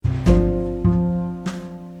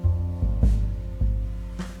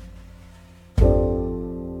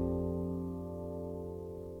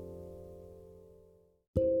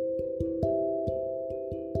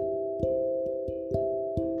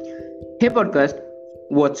Hey podcast,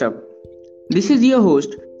 what's up? This is your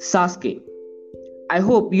host Sasuke. I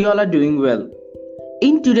hope you all are doing well.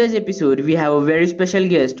 In today's episode, we have a very special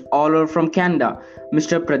guest all over from Canada,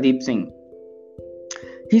 Mr. Pradeep Singh.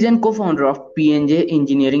 He's a co-founder of PNJ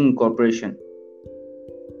Engineering Incorporation.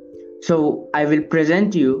 So I will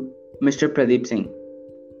present you Mr. Pradeep Singh.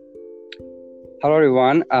 Hello,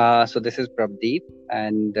 everyone. So this is Prabhdeep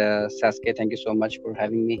and Sasuke. Thank you so much for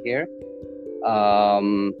having me here.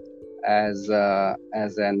 Um, as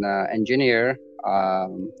an engineer,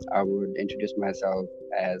 I would introduce myself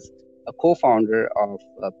as a co-founder of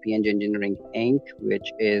PNG Engineering Inc.,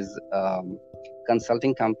 which is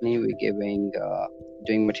consulting company. We're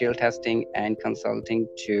doing material testing and consulting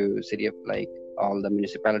to city of all the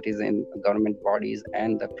municipalities and government bodies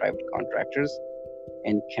and the private contractors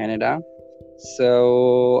in Canada.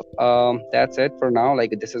 So that's it for now.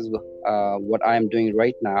 This is what I'm doing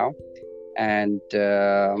right now, and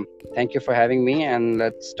thank you for having me. And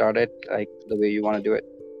let's start it the way you want to do it.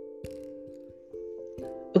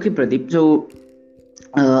 Okay, Pradeep. So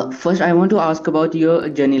first, I want to ask about your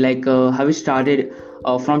journey. How it started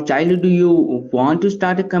from childhood. Do you want to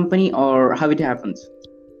start a company, or how it happens?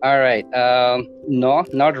 All right. No,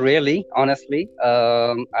 not really. Honestly,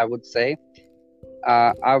 I would say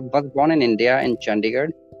I was born in India in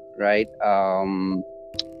Chandigarh, right?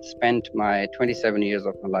 Spent my 27 years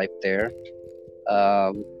of my life there.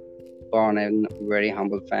 Born in a very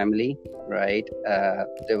humble family, right?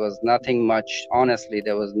 There was nothing much, honestly,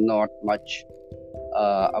 there was not much,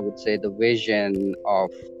 I would say, the vision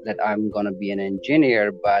of that I'm going to be an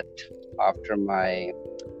engineer. But after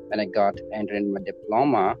when I got entered in my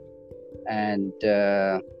diploma, and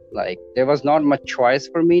there was not much choice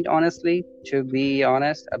for me, honestly, to be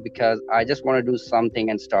honest, because I just want to do something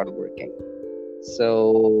and start working.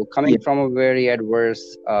 So coming from a very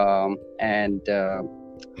adverse and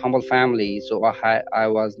humble family, so I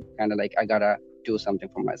was kind of I gotta do something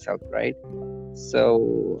for myself, right?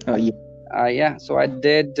 So so I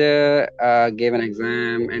did gave an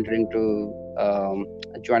exam, entered into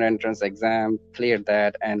a joint entrance exam, cleared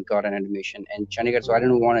that, and got an admission in Chandigarh. So I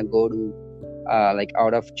didn't want to go to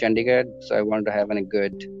out of Chandigarh, so I wanted to have a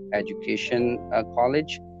good education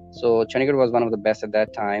college. So Chandigarh was one of the best at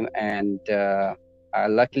that time, and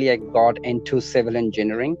luckily I got into civil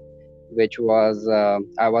engineering, which was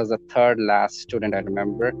I was the third last student, I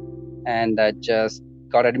remember, and I just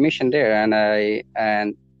got admission there.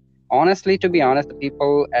 And honestly, to be honest, the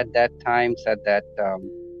people at that time said that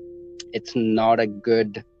it's not a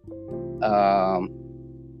good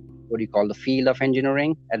what do you call the field of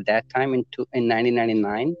engineering at that time in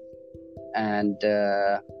 1999. And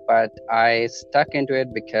but I stuck into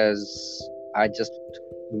it because I just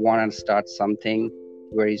wanted to start something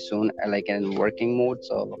very soon, in working mode.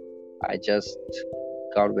 So I just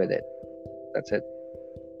got with it. That's it,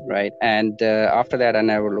 right? And after that, I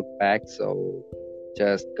never looked back. So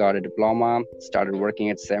just got a diploma, started working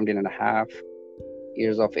at 17 and a half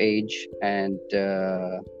years of age, and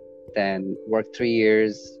then worked 3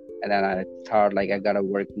 years. And then I thought I gotta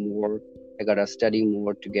work more, I gotta study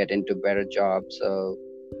more to get into better jobs. So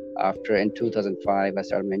in 2005, I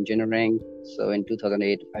started my engineering. So in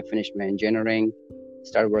 2008, I finished my engineering,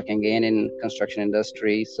 started working again in construction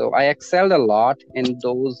industry. So I excelled a lot in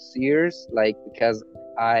those years, because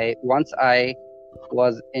once I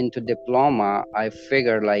was into diploma, I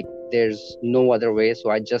figured there's no other way.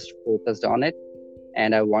 So I just focused on it,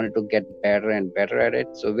 and I wanted to get better and better at it.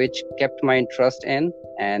 So which kept my interest in,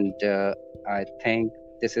 and I think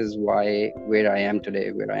this is where I am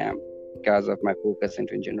today, because of my focus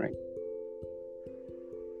into engineering.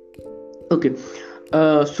 Okay.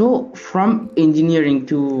 So from engineering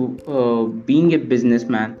to being a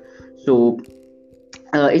businessman, so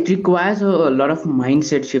it requires a lot of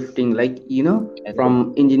mindset shifting.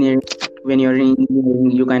 From engineering, when you're in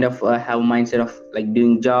engineering, you kind of have a mindset of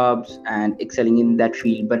doing jobs and excelling in that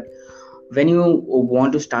field. But when you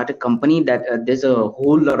want to start a company, that there's a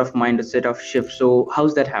whole lot of mindset of shift. So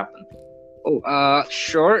how's that happen? Oh,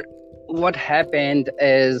 sure. What happened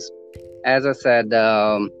is, as I said,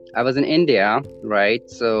 I was in India, right?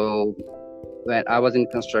 So when I was in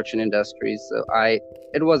construction industry, so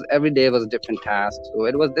it was every day was a different task. So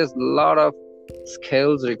it was this lot of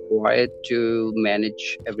skills required to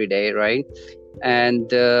manage every day, right?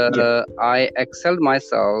 And I excelled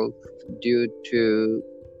myself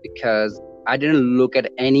because I didn't look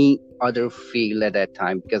at any other field at that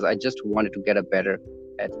time, because I just wanted to get a better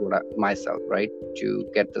at myself, right? To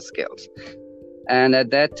get the skills. And at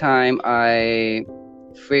that time, I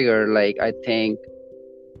figured, I think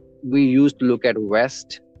we used to look at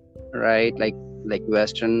West, right? Like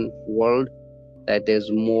Western world, that there's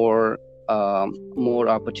more more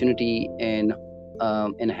opportunity in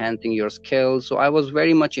enhancing your skills. So I was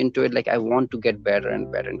very much into it. Like I want to get better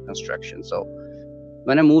and better in construction. So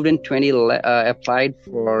when I moved in applied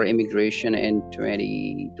for immigration in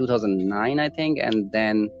 2009, I think, and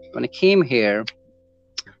then when I came here,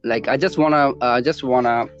 like I just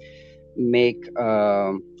wanna make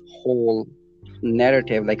a whole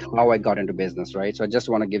narrative like how I got into business, right? So I just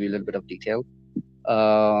want to give you a little bit of detail.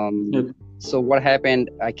 Um, Okay. so what happened?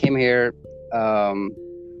 I came here um,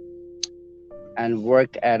 and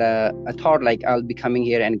worked at a. I thought like I'll be coming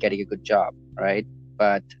here and getting a good job, right?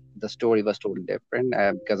 But the story was totally different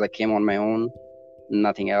because I came on my own,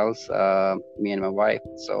 nothing else. Me and my wife.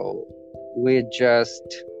 So we just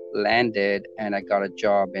landed, and I got a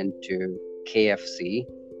job into KFC,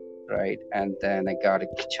 right? And then I got a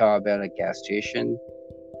job at a gas station.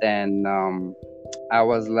 Then I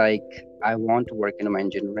was like, I want to work in my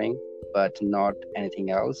engineering, but not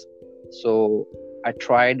anything else. So I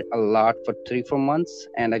tried a lot for 3 4 months,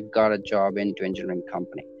 and I got a job into engineering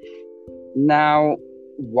company. Now,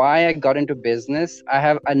 why I got into business,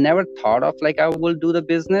 I never thought of like I will do the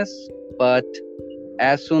business, but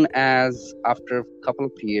as soon as after a couple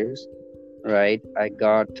of years, right, I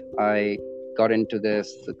got into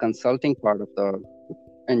this consulting part of the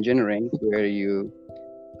engineering where you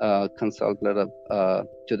consult a lot of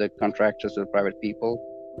to the contractors or private people,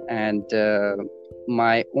 and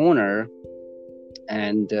my owner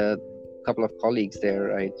and a couple of colleagues there,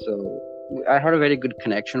 right? So I had a very good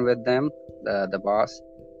connection with them, the boss,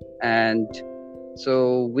 and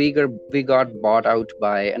so we got bought out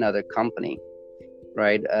by another company,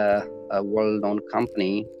 right? A world-known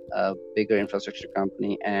company, a bigger infrastructure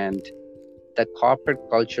company, and the corporate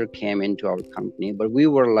culture came into our company, but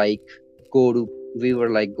go to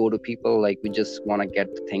go to people, like we just want to get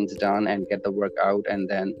things done and get the work out, and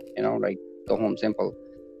then like go home simple.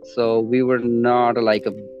 So we were not like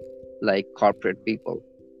corporate people.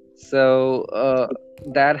 So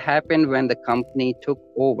that happened when the company took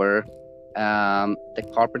over. The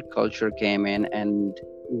corporate culture came in, and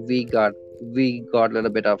we got a little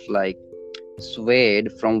bit of like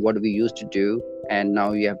swayed from what we used to do, and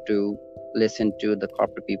now you have to listen to the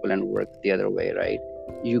corporate people and work the other way, right?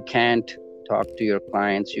 You can't talk to your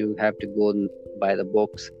clients, you have to go by the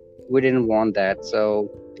books. We didn't want that, so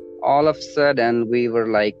all of a sudden we were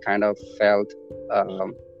like kind of felt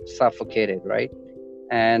um, suffocated, right?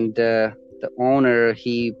 And the owner,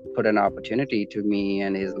 he put an opportunity to me,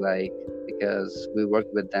 and he's like, because we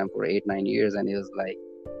worked with them for 8 9 years, and he was like,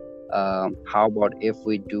 how about if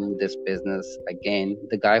we do this business again?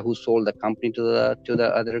 The guy who sold the company to the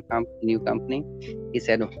other new company, he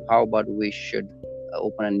said, how about we should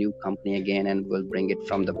open a new company again, and we'll bring it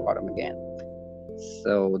from the bottom again.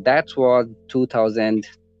 So that was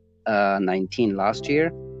 2019, last year,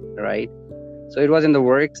 right? So it was in the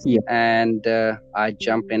works, Yeah. and I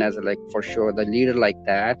jumped in as like, for sure, the leader, like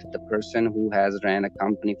that, the person who has ran a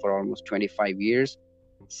company for almost 25 years,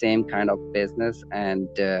 same kind of business, and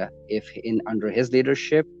if in under his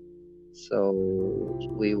leadership. So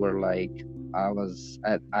we were like,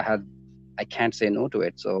 I can't say no to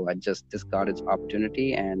it, so I just discarded this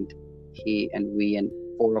opportunity, and we and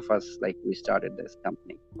four of us, like, we started this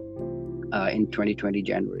company in 2020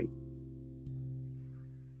 January.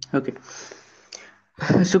 Okay.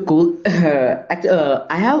 So cool. I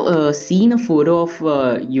have seen a photo of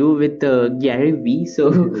you with Gary V.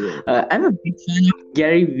 So Yeah. I'm a big fan of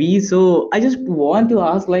Gary V. So I just want to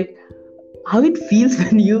ask, like, how it feels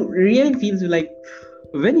when you really feels like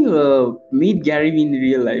when you meet Gary V in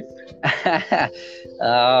real life.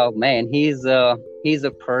 Oh man, he's a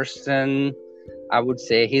person, I would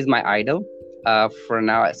say he's my idol. For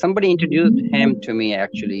now, somebody introduced him to me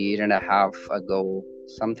actually a year and a half ago,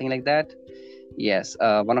 something like that. Yes,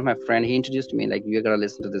 one of my friend, he introduced me like, you gotta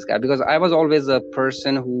listen to this guy, because I was always a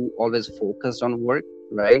person who always focused on work,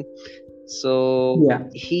 right? So Yeah.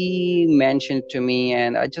 he mentioned to me,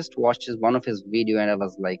 and I just watched one of his video, and I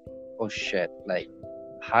was like, oh shit, like,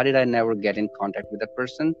 how did I never get in contact with that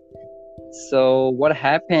person? So what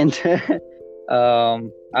happened? I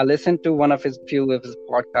listened to one of his few of his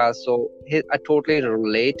podcasts, so I totally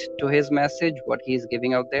relate to his message, what he's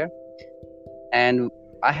giving out there, and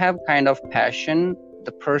I have kind of passion.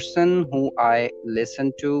 The person who I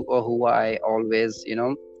listen to, or who I always,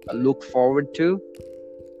 look forward to,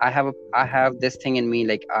 I have this thing in me,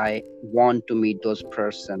 like I want to meet those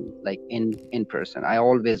person, like in person. I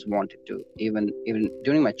always wanted to, even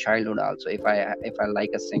during my childhood also. If I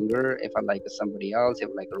like a singer, if I like somebody else, if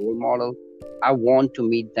I like a role model, I want to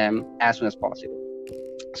meet them as soon as possible.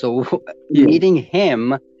 So Yeah. meeting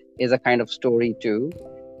him is a kind of story too.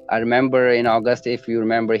 I remember in August, if you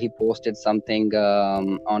remember, he posted something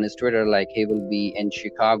on his Twitter, like he will be in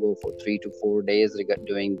Chicago for 3 to 4 days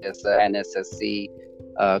doing this NSSC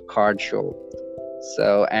card show.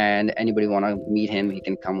 So, and anybody want to meet him, he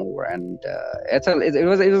can come over. And it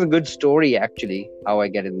was a good story actually, how I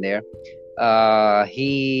get in there.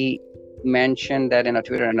 He mentioned that in a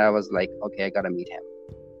Twitter, and I was like, okay, I gotta meet him.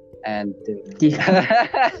 And Yeah.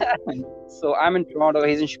 so I'm in Toronto,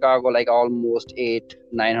 he's in Chicago, like almost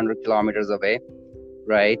 900 kilometers away,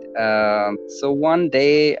 right? So one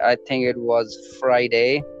day, I think it was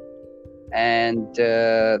Friday, and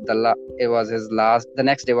it was the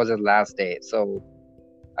next day was his last day. So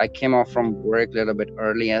I came off from work a little bit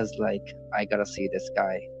early. I was like, I gotta see this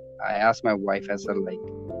guy. I asked my wife, I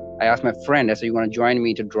asked my friend, I said, you want to join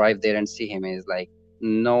me to drive there and see him? And he's like,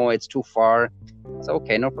 no, it's too far. So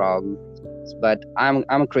okay, no problem. But I'm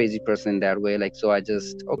a crazy person in that way. Like, so I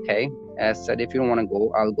just, okay. I said, if you don't want to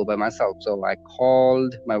go, I'll go by myself. So I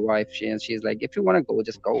called my wife. She's like, if you want to go,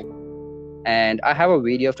 just go. And I have a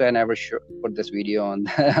video of it. I never put this video on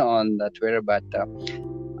on the Twitter, but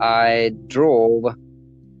I drove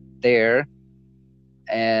there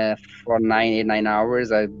for 9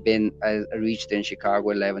 hours. I reached in Chicago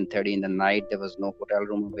 11:30 in the night. There was no hotel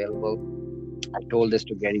room available. I told this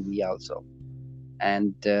to Gary Vee also.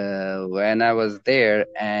 And when I was there,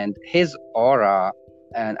 and his aura,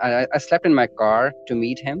 and I slept in my car to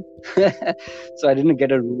meet him. So I didn't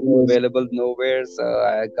get a room available nowhere. So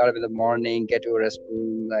I got up in the morning, get to a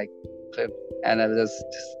restroom, and I just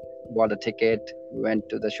bought a ticket, went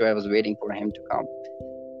to the show. I was waiting for him to come.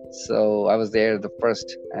 So I was there the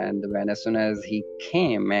first, and as soon as he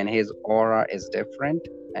came, man, his aura is different,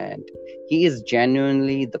 and he is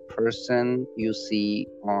genuinely the person you see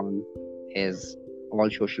on his all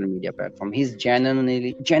social media platform. He's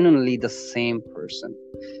genuinely the same person,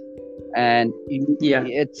 and Yeah.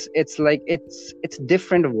 it's like it's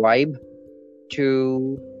different vibe to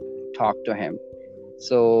talk to him.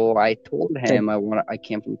 So I told him I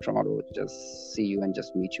came from Toronto to just see you and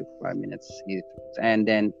just meet you for 5 minutes. And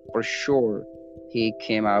then for sure he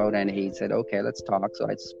came out and he said, okay, let's talk. So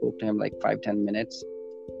I spoke to him like 5-10 minutes,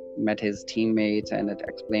 met his teammates, and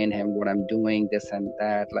explained him what I'm doing, this and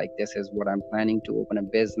that, like this is what I'm planning to open a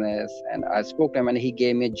business. And I spoke to him and he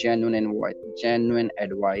gave me genuine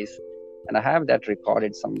advice. And I have that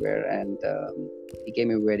recorded somewhere, and he gave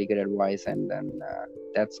me very good advice. And then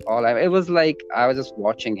that's all. It was like I was just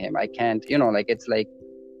watching him. I can't, like it's like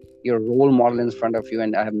your role model in front of you,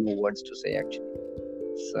 and I have no words to say actually.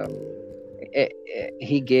 So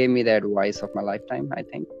he gave me the advice of my lifetime, I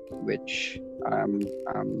think, which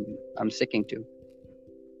I'm sticking to.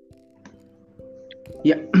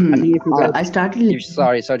 Yeah. I think if you get I started.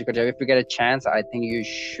 sorry to cut you off. If you get a chance, I think you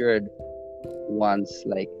should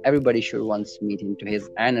everybody should once meet into his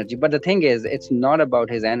energy. But the thing is, it's not about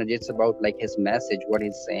his energy, it's about like his message, what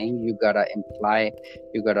he's saying. You gotta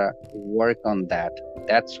work on that.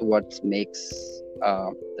 That's what makes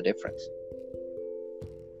the difference.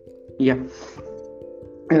 Yeah.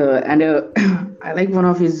 And I like one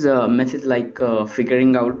of his message, like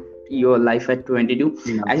figuring out your life at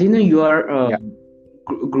 22. As you know, you are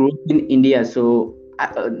grew up in India, so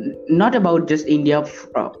not about just India,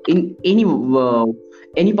 in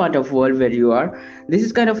any part of world where you are. This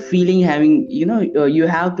is kind of feeling, having, you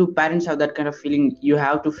have to, parents have that kind of feeling. You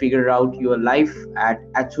have to figure out your life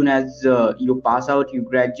as soon as you pass out, you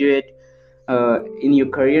graduate in your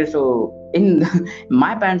career. So in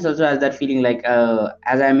my parents also has that feeling, like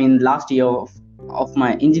as I'm in last year of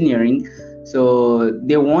my engineering, so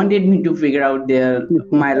they wanted me to figure out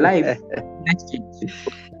my life next year.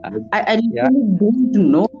 I really don't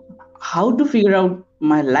know how to figure out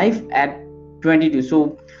my life at 22.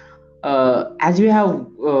 So as you have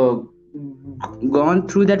gone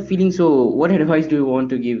through that feeling, so what advice do you want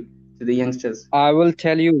to give to the youngsters? I will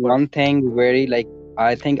tell you one thing, very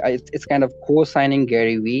I think it's kind of co-signing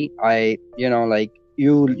Gary Vee.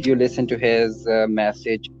 You listen to his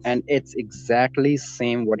message, and it's exactly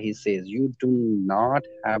same what he says. You do not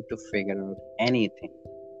have to figure out anything,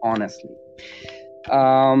 honestly,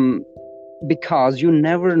 because you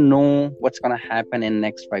never know what's gonna happen in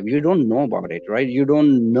next 5 years. You don't know about it, right? You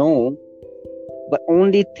don't know. But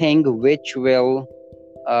only thing which will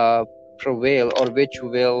prevail, or which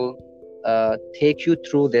will take you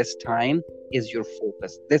through this time, is your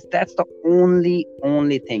focus. That's the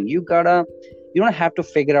only thing. You don't have to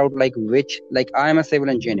figure out I'm a civil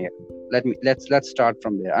engineer. Let's start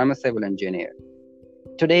from there. I'm a civil engineer.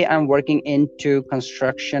 Today I'm working into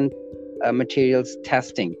construction materials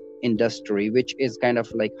testing industry, which is kind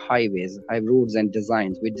of like highways, roads and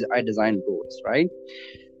designs, which I design roads, right?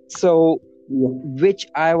 So Yeah. which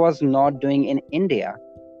I was not doing in India.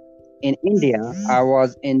 In India, I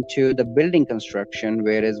was into the building construction,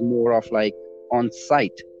 where it's more of like on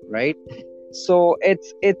site, right? So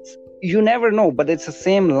it's you never know, but it's the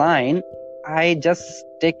same line. I just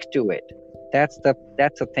stick to it. That's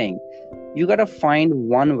the thing. You gotta find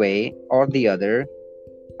one way or the other.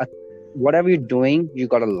 Uh, Whatever you're doing, you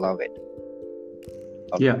gotta love it.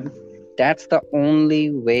 Okay, Yeah. that's the only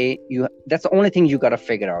way you. That's the only thing you gotta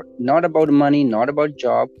figure out. Not about money, not about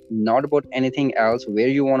job, not about anything else. Where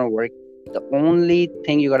you wanna work. The only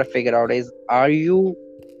thing you gotta figure out is, are you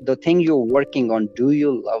the thing you're working on? Do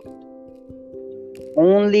you love it?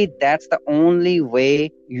 Only that's the only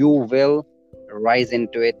way you will rise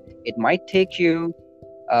into it. It might take you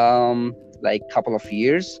like couple of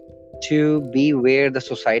years to be where the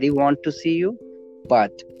society want to see you,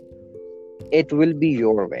 but it will be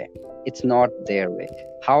your way. It's not their way.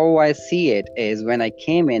 How I see it is, when I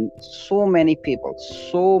came in, so many people,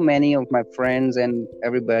 so many of my friends and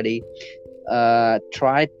everybody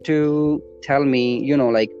tried to tell me,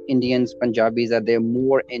 like Indians, Punjabis, that they're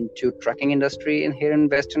more into trucking industry in here in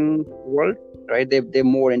Western world, right? They're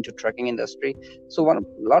more into trucking industry. So a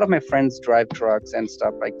lot of my friends drive trucks and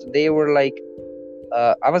stuff, like, they were like,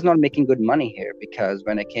 I was not making good money here, because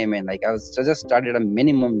when I came in, like, I was just started at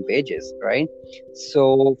minimum wages, right?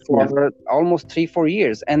 So Yeah. for almost 3-4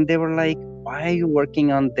 years, and they were like, why are you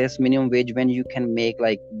working on this minimum wage when you can make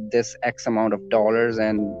like this X amount of dollars,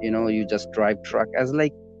 and you just drive truck? As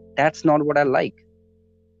like, that's not what I like.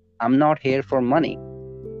 I'm not here for money,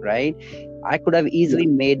 right? I could have easily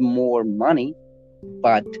Yeah. made more money,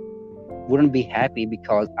 but wouldn't be happy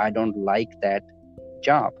because I don't like that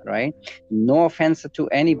job, right? No offense to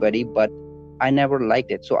anybody, but I never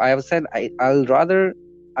liked it. So I have said, I'll rather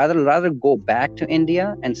go back to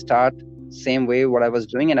India and start same way what I was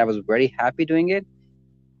doing, and I was very happy doing it,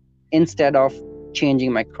 instead of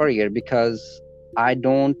changing my career, because I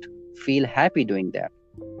don't feel happy doing that.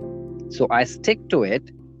 So I stick to it.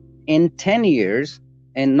 In 10 years,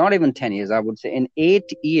 and not even 10 years, I would say in 8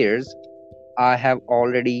 years, I have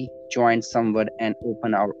already joined someone and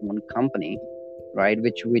opened our own company, right?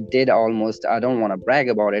 Which we did almost, I don't want to brag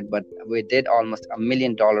about it, but we did almost $1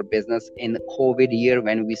 million business in the COVID year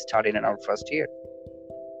when we started in our first year,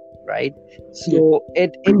 right? Yeah. So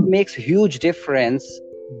it makes huge difference.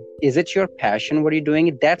 Is it your passion? What are you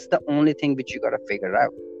doing? That's the only thing which you got to figure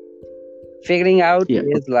out. Figuring out Yeah.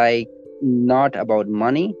 is like, not about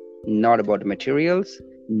money, not about materials,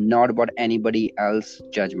 not about anybody else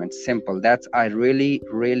judgment. Simple. That's, I really,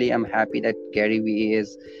 really am happy that Gary Vee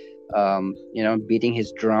is beating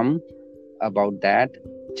his drum about that.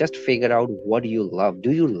 Just figure out what you love.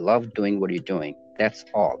 Do you love doing what you're doing? That's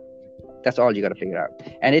all you got to figure out.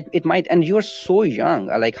 And it might, and you're so young,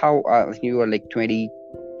 like how you are like 20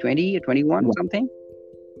 or 21 or Yeah. something.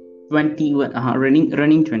 21.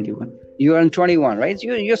 Running 21. You are in 21, right?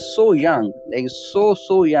 So you're so young, like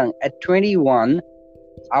so young. At 21,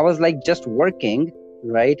 I was like just working,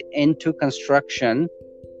 right, into construction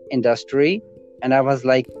industry, and I was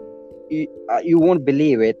like, you won't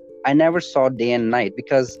believe it. I never saw day and night,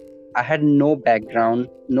 because I had no background,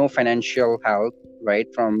 no financial help, right,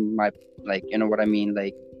 from my, like, you know what I mean,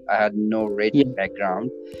 like, I had no rich Yeah.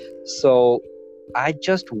 background. So I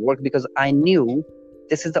just worked because I knew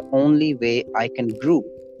this is the only way I can grow,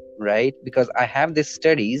 right? Because I have these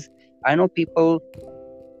studies. I know people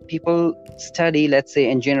study, let's say,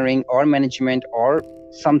 engineering or management or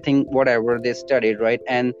something, whatever they studied, right?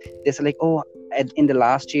 And they say like, oh, in the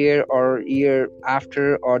last year or year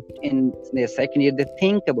after, or in the second year, they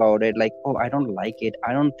think about it like, oh, I don't like it,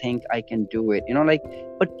 I don't think I can do it, like,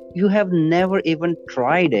 but you have never even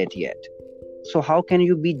tried it yet. So how can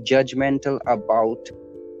you be judgmental about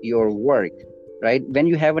your work, right, when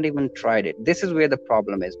you haven't even tried it? This is where the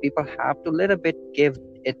problem is. People have to little bit give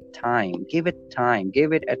it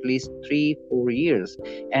at least 3-4 years,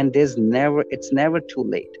 and it's never too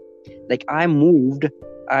late. Like,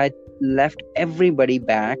 I left everybody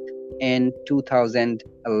back in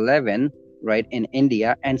 2011, right, in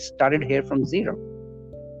India, and started here from zero,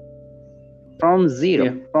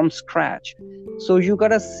 Yeah. from scratch. So you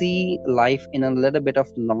gotta see life in a little bit of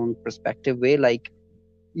long perspective way. Like,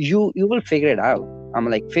 you will figure it out. I'm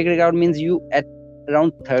like, figuring out means you at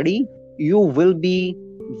around 30, you will be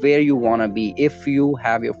where you want to be if you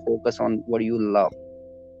have your focus on what you love.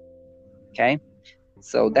 Okay,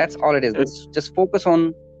 so that's all it is. Uh, Just focus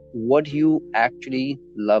on what you actually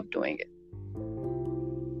love doing it.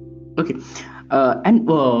 okay. And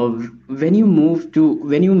when you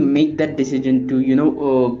make that decision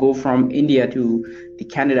to go from India to the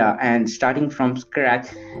Canada and starting from scratch,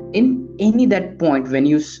 in any that point when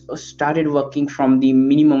you started working from the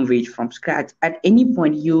minimum wage from scratch, at any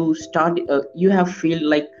point you have feel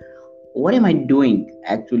like, what am I doing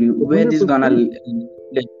actually, where this gonna 100%.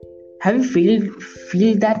 like, have you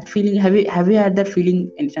feel that feeling, have you had that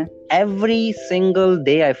feeling anytime? Every single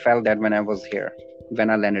day I felt that when I was here, when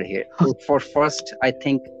I landed here. For first, I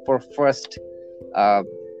think for first, uh,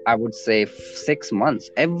 I would say 6 months,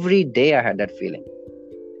 every day I had that feeling.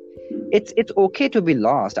 It's okay to be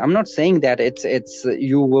lost. I'm not saying that it's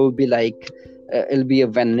you will be like it'll be a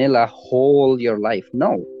vanilla whole your life.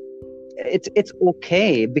 No, it's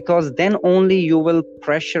okay, because then only you will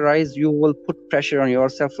pressurize, you will put pressure on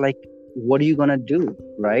yourself, like what are you gonna do,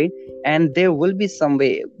 right? And there will be some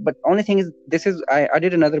way, but only thing is, this is I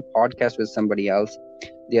did another podcast with somebody else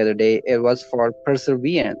the other day. It was for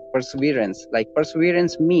perseverance. Like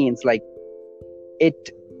perseverance means like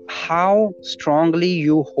it how strongly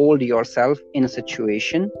you hold yourself in a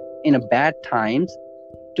situation, in a bad times,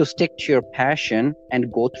 to stick to your passion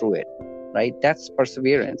and go through it, right? That's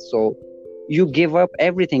perseverance. So you give up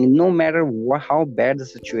everything, no matter how bad the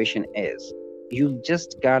situation is. You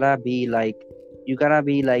just gotta be like, you gotta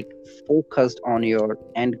be like focused on your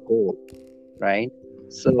end goal, right?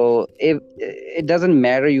 So if it doesn't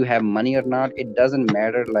matter you have money or not, it doesn't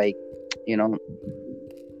matter like, you know,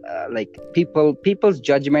 like people's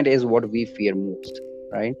judgment is what we fear most,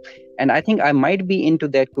 right? And I think I might be into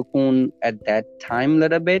that cocoon at that time a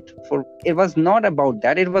little bit. For it was not about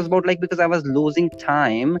that, it was about like, because I was losing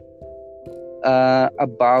time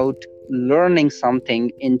about learning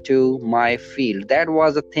something into my field. That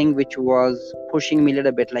was a thing which was pushing me a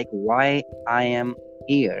little bit, like why I am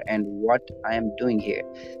here and what I am doing here.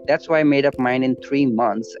 That's why I made up mine in 3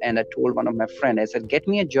 months, and I told one of my friends, I said, get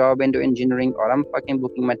me a job into engineering or I'm fucking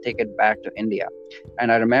booking my ticket back to India.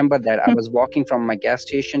 And I remember that I was walking from my gas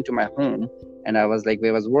station to my home, and I was like,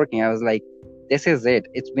 where I was working, I was like, this is it.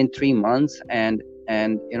 It's been 3 months, and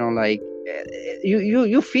you know, like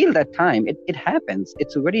you feel that time, it happens,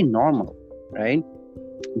 it's very normal, right?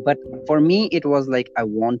 But for me it was like, I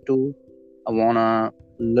wanna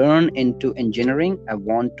learn into engineering, I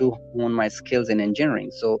want to hone my skills in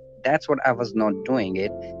engineering. So that's what I was not doing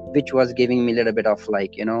it, which was giving me a little bit of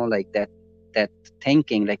like, you know, like that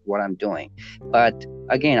thinking like what I'm doing. But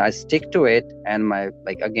again, I stick to it, and my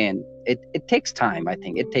like, again, it takes time. I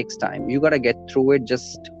think it takes time, you got to get through it,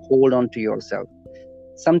 just hold on to yourself.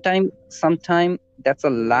 Sometime that's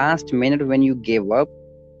the last minute when you give up,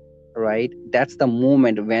 right? That's the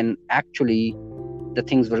moment when actually the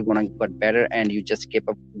things were gonna get better, and you just give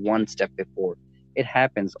up one step before. It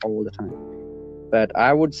happens all the time. But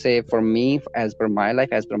I would say for me, as per my life,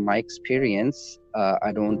 as per my experience,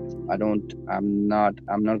 I'm not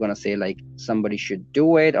gonna say like somebody should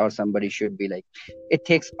do it or somebody should be like. It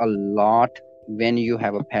takes a lot when you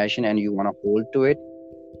have a passion and you want to hold to it.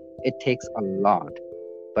 It takes a lot,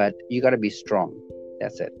 but you got to be strong.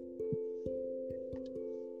 That's it.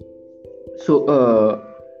 So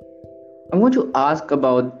I want to ask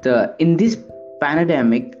about in this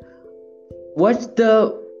pandemic, what's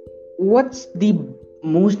the what's the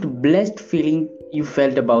most blessed feeling you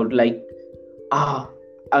felt about, like, ah,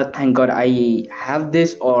 thank God I have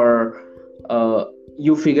this, or uh,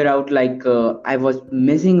 you figure out like, I was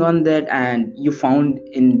missing on that and you found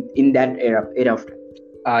in that era of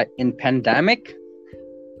time. In pandemic,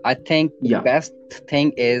 I think the Yeah, best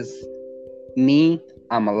thing is me.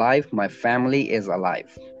 I'm alive. My family is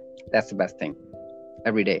alive. That's the best thing.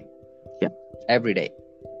 Every day. yeah, Every day.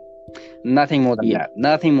 Nothing more than yeah. that.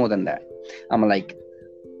 Nothing more than that. I'm like,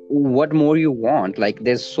 what more you want? Like,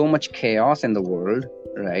 there's so much chaos in the world,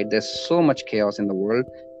 right? There's so much chaos in the world.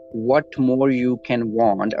 What more you can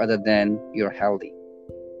want other than you're healthy,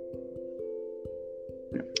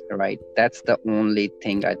 right? That's the only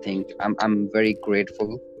thing I think. I'm very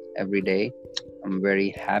grateful every day. I'm very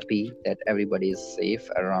happy that everybody is safe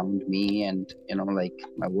around me, and you know, like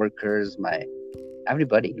my workers, my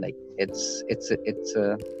everybody. Like it's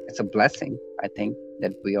a blessing. I think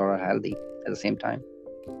that we are healthy at the same time.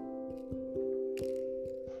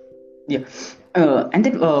 Yeah. And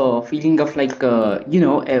that feeling of like,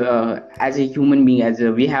 as a human being, as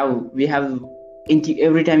a, we have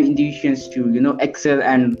every time intuitions to excel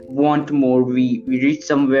and want more. We reach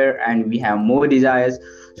somewhere and we have more desires.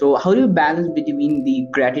 So how do you balance between the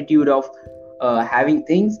gratitude of having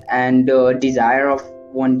things and desire of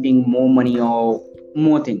wanting more money or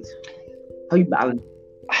more things? How you balance?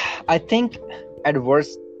 I think at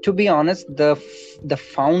worst. To be honest, the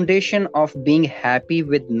foundation of being happy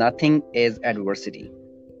with nothing is adversity.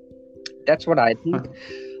 That's what I think. Okay.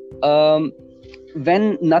 um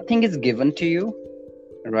when nothing is given to you,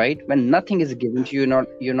 right, when nothing is given to you,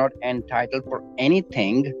 you're not entitled for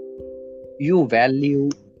anything, you value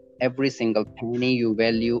every single penny, you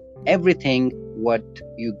value everything what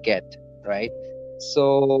you get, right?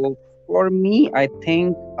 So for me, I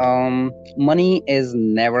think money is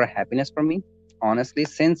never happiness for me, honestly,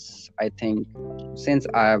 since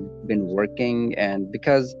I've been working, and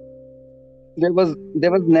because there was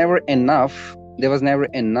never enough,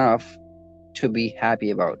 to be happy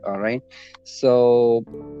about, all right? So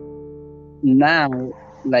now,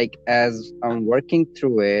 like, as I'm working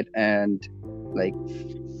through it, and like,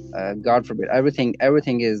 god forbid,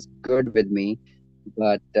 everything is good with me,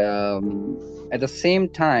 but at the same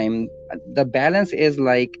time, the balance is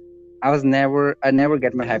like, I never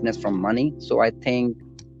get my happiness from money, so I think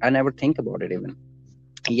I never think about it even.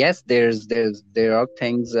 Yes, there are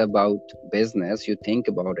things about business you think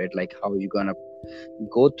about it, like how you gonna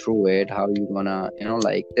go through it, how you gonna,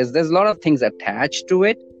 like, there's a lot of things attached to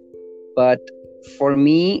it, but for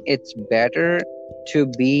me it's better to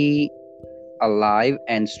be alive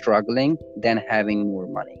and struggling than having more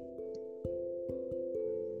money.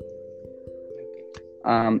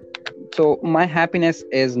 um so my happiness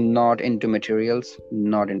is not into materials,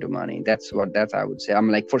 not into money. That's I would say. I'm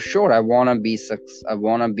like, for sure, I want to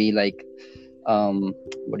be like, um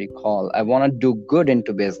what do you call, I want to do good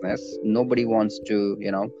into business. Nobody wants to,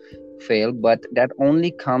 fail, but that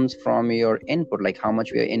only comes from your input, like how much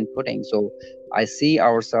we are inputting. So I see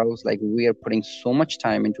ourselves like we are putting so much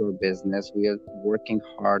time into our business, we are working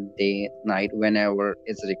hard day night whenever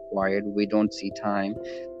it's required, we don't see time.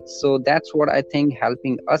 So that's what I think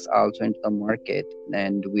helping us also into the market,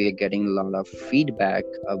 and we are getting a lot of feedback,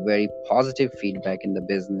 a very positive feedback in the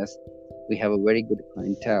business. We have a very good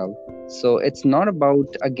clientele. So it's not about,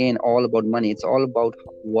 again, all about money, it's all about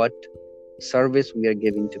what service we are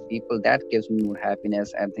giving to people. That gives me more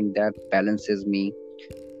happiness. I think that balances me,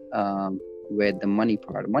 with the money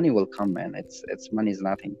part. Money will come, man. It's money is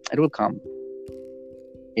nothing, it will come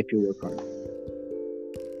if you work hard.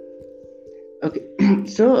 Okay.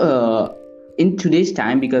 So, in today's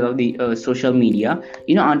time, because of the social media,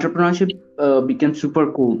 entrepreneurship became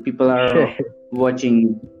super cool. People are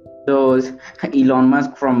watching those Elon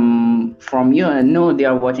Musk from you, and no, they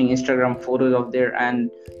are watching Instagram photos of there,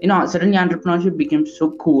 and suddenly entrepreneurship became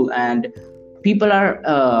so cool, and people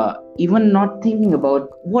are even not thinking about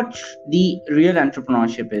what the real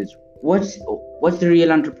entrepreneurship is. What's the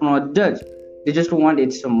real entrepreneur does? They just want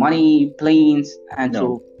it's some money, planes, and No,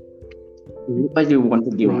 so what do you want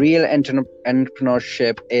to give on? real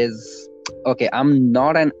entrepreneurship is, okay, I'm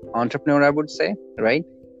not an entrepreneur, I would say, right?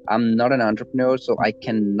 I'm not an entrepreneur, so I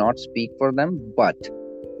cannot speak for them, but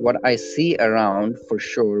what I see around, for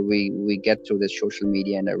sure, we get through this social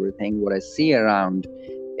media and everything, what I see around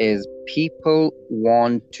is people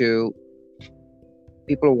want to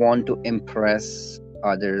impress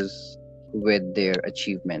others with their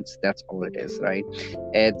achievements. That's all it is, right?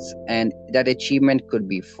 And that achievement could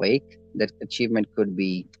be fake, that achievement could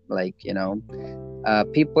be like,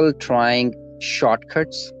 people trying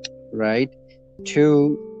shortcuts, right,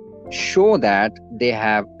 to show that they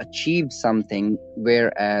have achieved something,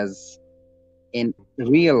 whereas in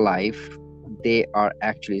real life they are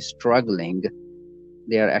actually struggling,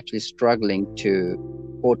 to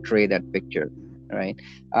portray that picture, right?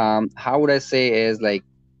 How would I say is like,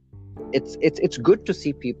 it's good to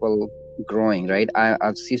see people growing, right?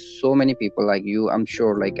 I've seen so many people like you, I'm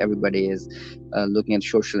sure, like everybody is looking at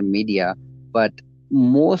social media, but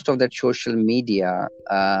most of that social media,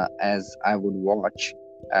 as I would watch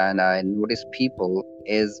and I notice people,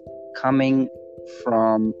 is coming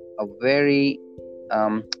from a very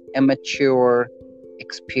immature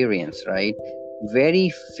experience, right?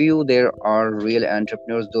 Very few there are real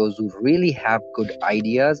entrepreneurs, those who really have good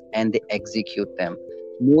ideas and they execute them.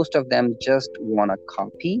 Most of them just want to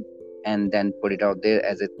copy and then put it out there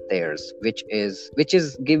as it's theirs, which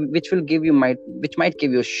might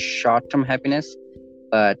give you short term happiness,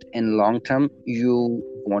 but in long term you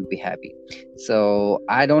won't be happy. So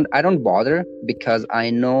I don't bother, because I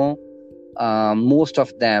know most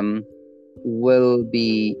of them will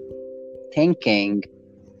be thinking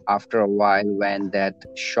after a while, when that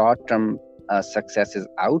short term success is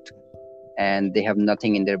out and they have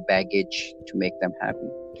nothing in their baggage to make them happy.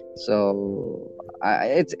 So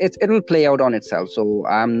it will play out on itself, so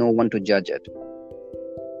I'm no one to judge it.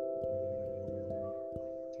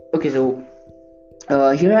 Okay, so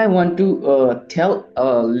here I want to tell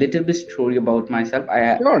a little bit story about myself.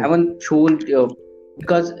 I Sure. haven't told.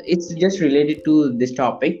 because it's just related to this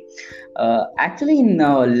topic. Actually, in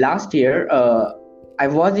last year, I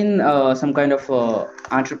was in some kind of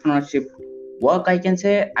entrepreneurship work. I can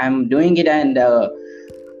say I'm doing it, and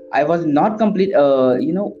I was not complete.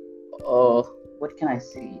 What can I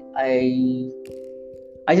say?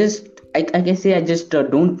 I can say I just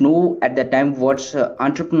don't know at that time what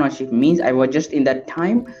entrepreneurship means. I was just in that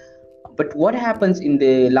time. But what happens in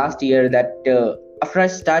the last year that after I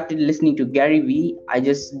started listening to Gary Vee, I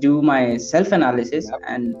just do my self analysis, Yep.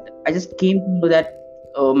 and I just came to know that,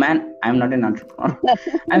 oh man, I'm not an entrepreneur.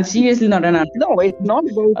 I'm seriously not an No, it's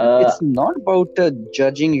entrepreneur. not about Uh,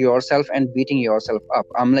 judging yourself and beating yourself up.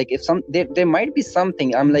 I'm like, if some there might be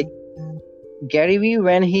something. I'm like, Gary Vee,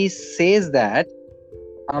 when he says that,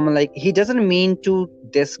 I'm like, he doesn't mean to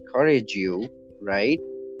discourage you, right?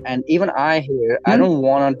 And even I here, I no, don't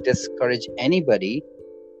want to discourage anybody,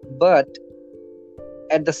 but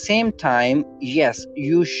at the same time, yes,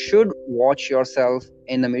 you should watch yourself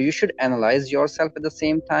in the mirror. You should analyze yourself at the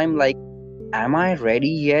same time. Like, am I ready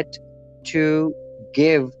yet to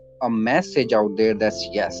give a message out there that's,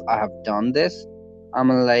 yes, I have done this? I'm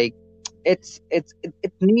like, it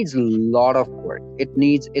needs a lot of work.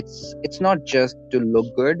 It's not just to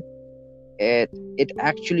look good. It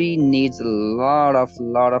actually needs a lot of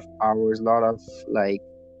hours, lot of like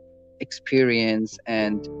experience.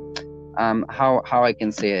 And how I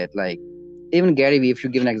can say it, like, even Gary Vee, if you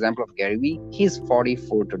give an example of Gary Vee, he's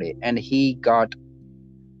 44 today, and he got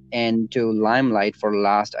into limelight for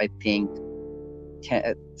last, I think,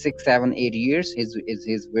 6, 7, 8 years.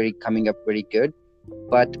 He's very coming up very good.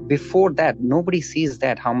 But before that, nobody sees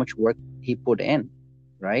that how much work he put in,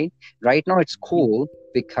 right? Right now, it's cool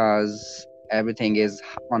because everything is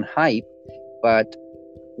on hype. But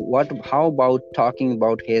how about talking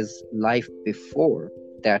about his life before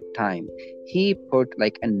that time? He put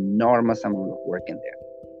like enormous amount of work in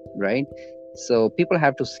there, right? So people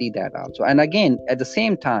have to see that also. And again, at the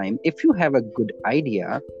same time, if you have a good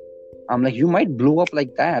idea, I'm like, you might blow up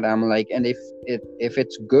like that. I'm like, and if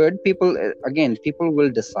it's good, people, again, people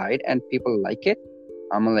will decide and people like it.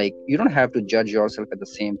 I'm like, you don't have to judge yourself at the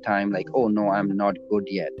same time, like, oh no, I'm not good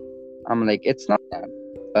yet. I'm like, it's not that.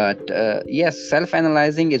 But yes,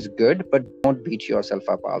 self-analyzing is good, but don't beat yourself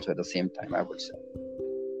up also at the same time, I would say.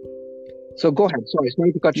 So go ahead.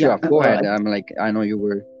 Sorry to cut you yeah. off. Go ahead. I'm like, I know you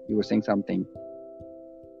were saying something.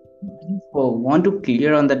 Want to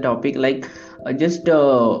clear on the topic, like just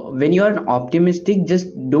when you are optimistic, just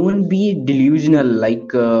don't be delusional,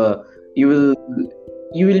 like you will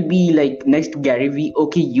you will be like next Gary Vee.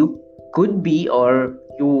 Okay, you could be, or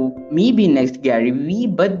you may be next Gary Vee,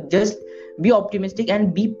 but just be optimistic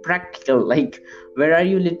and be practical. Like, where are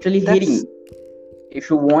you literally That's heading if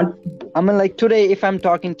you want? I mean, like today, if I'm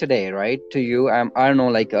talking today, right, to you, I don't know,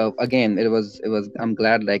 like again, it was. I'm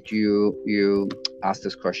glad like you asked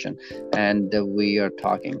this question, and we are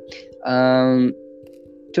talking. Um,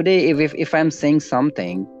 Today, if I'm saying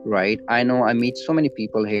something, right, I know I meet so many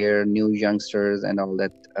people here, new youngsters and all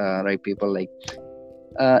that, right? People like,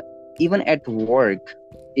 uh, even at work,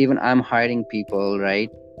 even I'm hiring people, right?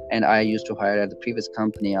 And I used to hire at the previous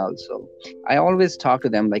company also. I always talk to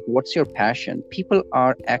them like, what's your passion? People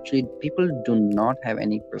do not have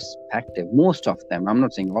any perspective. Most of them, I'm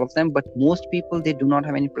not saying all of them, but most people, they do not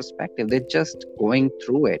have any perspective. They're just going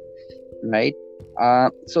through it, right?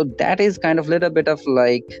 So that is kind of little bit of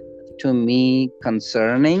like, to me,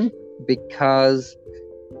 concerning, because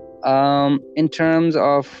in terms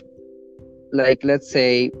of, like, let's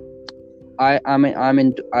say I'm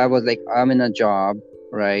in a job,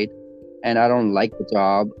 right? And I don't like the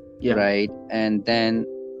job, Yeah, right? And then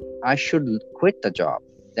I should quit the job.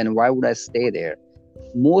 Then why would I stay there?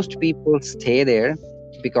 Most people stay there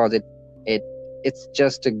because it it's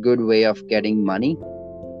just a good way of getting money,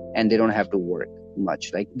 and they don't have to work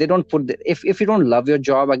much. Like, they don't put if you don't love your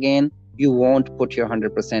job, again, you won't put your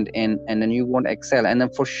 100% in, and then you won't excel, and then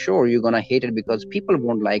for sure you're gonna hate it because people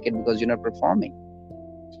won't like it because you're not performing,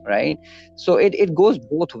 right? So it goes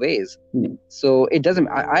both ways. So it doesn't,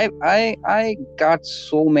 I got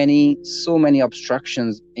so many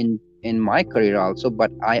obstructions in my career also,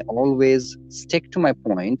 but I always stick to my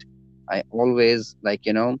point. I always, like,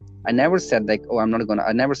 I never said like, oh,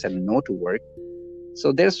 I never said no to work.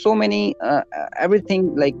 So there's so many,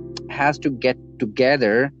 everything like has to get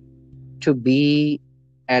together to be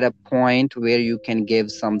at a point where you can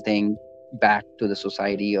give something back to the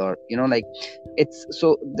society, or like, it's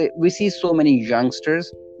so we see so many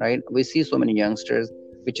youngsters, right? We see so many youngsters,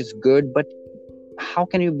 which is good, but how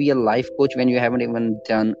can you be a life coach when you haven't even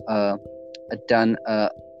done a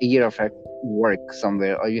year of work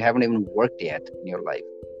somewhere, or you haven't even worked yet in your life?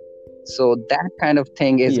 So that kind of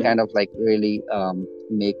thing is Yeah. kind of like really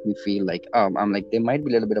make me feel like I'm like they might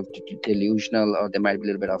be a little bit of delusional, or they might be a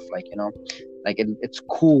little bit of like, like it's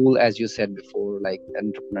cool, as you said before, like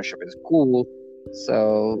entrepreneurship is cool.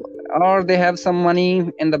 So, or they have some money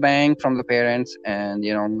in the bank from the parents, and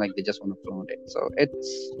like they just want to flaunt it. So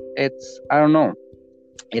it's I don't know,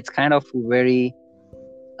 it's kind of very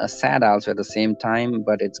sad also at the same time,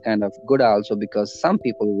 but it's kind of good also, because some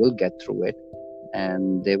people will get through it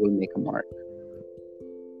and they will make a mark.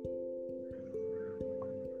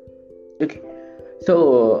 Okay.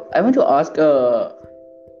 So I want to ask,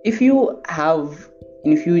 if you have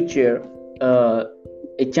in future uh,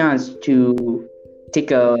 a chance to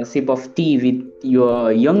take a sip of tea with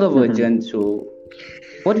your younger version, so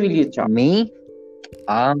what will you choose? Me,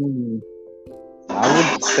 um,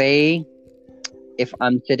 I would say, if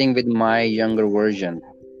I'm sitting with my younger version,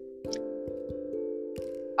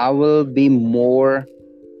 I will be more,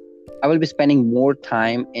 I will be spending more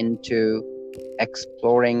time into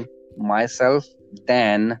exploring myself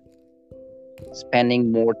than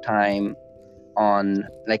spending more time on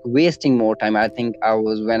like wasting more time. I think I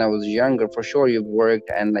was, when I was younger, for sure you worked,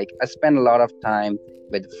 and like I spent a lot of time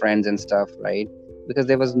with friends and stuff, right? Because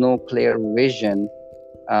there was no clear vision.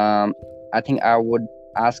 I think I would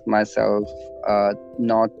ask myself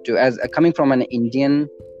not to, as coming from an Indian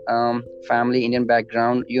family, Indian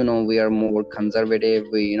background, we are more conservative.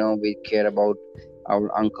 We care about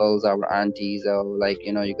our uncles, our aunties, or like,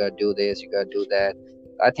 you gotta do this, you gotta do that.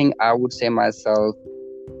 I think I would say myself,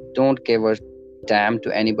 don't give a damn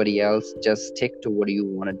to anybody else. Just stick to what you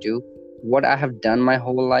want to do. What I have done my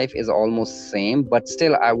whole life is almost same, but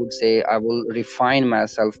still I would say I will refine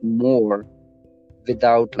myself more,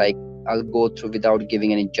 without like, I'll go through without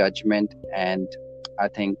giving any judgment. And I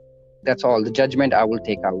think that's all. The judgment I will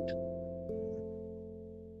take out,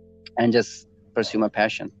 and just pursue my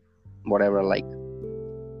passion, whatever I like.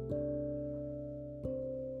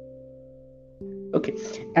 Okay,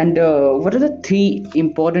 and what are the three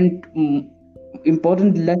important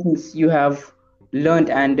lessons you have learned,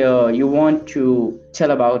 and you want to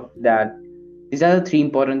tell about that? These are the three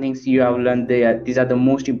important things you have learned. These are the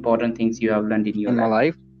most important things you have learned in your In my life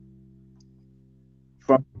life,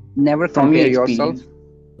 from never from your compare yourself. experience.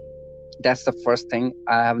 That's the first thing.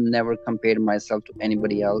 I have never compared myself to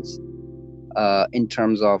anybody else, in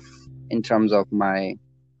terms of,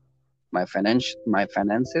 my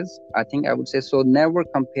finances. I think I would say so. Never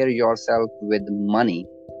compare yourself with money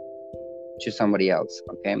to somebody else.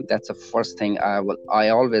 Okay, that's the first thing. I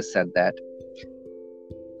always said that.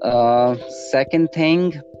 Second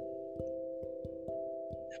thing,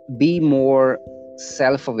 be more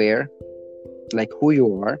self-aware, like who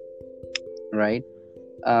you are, right?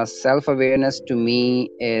 Self-awareness to me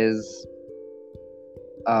is,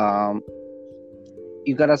 um,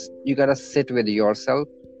 you gotta sit with yourself.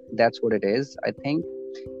 That's what it is, I think.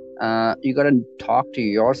 You gotta talk to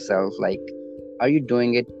yourself, like, are you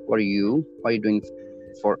doing it for you, or are you doing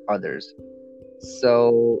for others?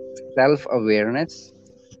 So, self-awareness,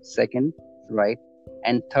 second, right?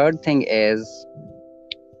 And third thing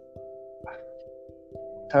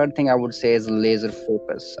I would say is laser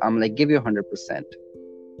focus. I'm like, give you 100%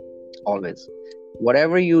 always.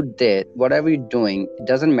 Whatever you did, whatever you're doing, it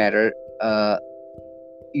doesn't matter.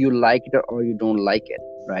 You like it or you don't like it,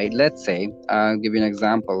 right? Let's say, I'll give you an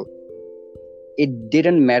example. It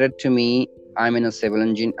didn't matter to me. I'm doing a civil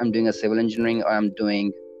engineering, or I'm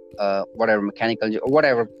doing whatever mechanical or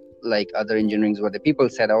whatever, like other engineerings, where the people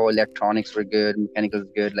said, oh, electronics were good, mechanical is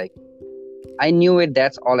good. Like, I knew it.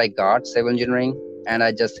 That's all I got, civil engineering, and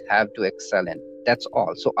I just have to excel in. That's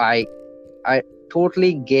all. So I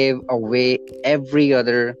totally gave away every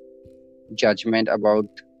other judgment about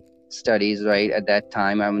studies, right? At that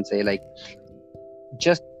time, I would say, like,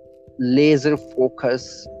 just laser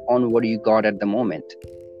focus on what you got at the moment.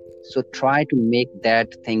 So try to make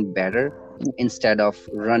that thing better, instead of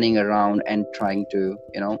running around and trying to,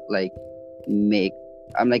 like, make.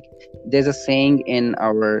 I'm like, there's a saying in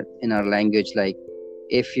our language, like,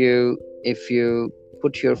 if you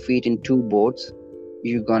put your feet in two boats,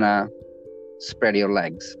 you're gonna spread your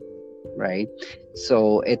legs, right?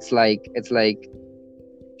 So it's like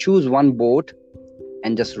choose one boat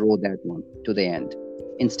and just row that one to the end,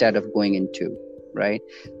 instead of going in two, right?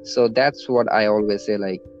 So that's what I always say,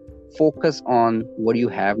 like, focus on what you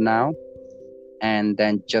have now, and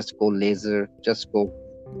then just go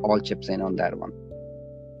all chips in on that one.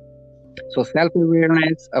 So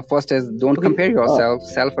self-awareness, first is, don't Okay, compare yourself,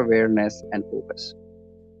 self-awareness and focus.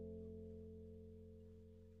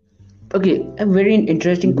 okay, a very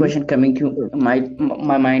interesting Mm-hmm. question coming to Sure.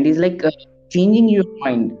 my mind is like, changing your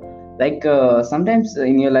mind. Like sometimes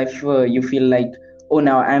in your life you feel like, oh,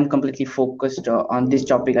 now I am completely focused on this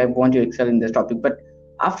topic, I want to excel in this topic. But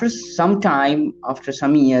after some time, after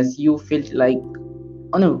some years, you feel like,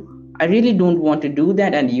 oh no, I really don't want to do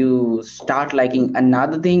that, and you start liking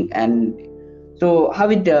another thing. And so how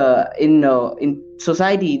it in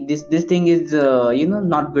society, this thing is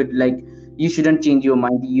not good. Like, you shouldn't change your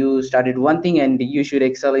mind, you started one thing and you should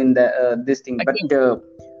excel in the this thing. But Again,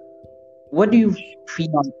 what do you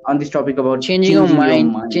feel on this topic about changing your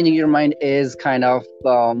mind? changing your mind is kind of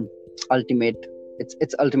ultimate.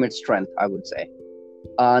 It's ultimate strength, I would say.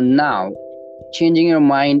 Now, changing your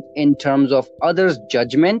mind in terms of others'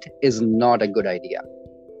 judgment is not a good idea.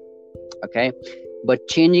 Okay, but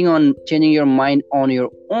changing your mind on your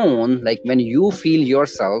own, like when you feel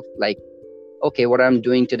yourself like, okay, what I'm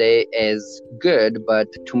doing today is good, but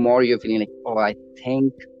tomorrow you're feeling like, oh, I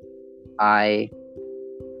think I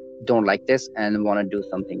don't like this and want to do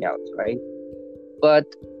something else, right? But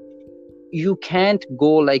you can't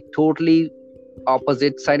go like totally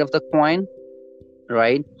opposite side of the coin,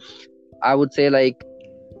 right? I would say, like,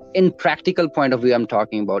 in practical point of view, I'm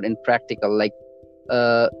talking about in practical, like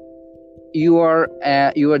uh you are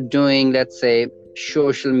doing, let's say,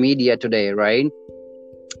 social media today, right?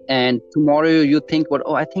 And tomorrow you think, what,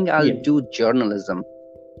 oh, I think I'll Yeah. do journalism,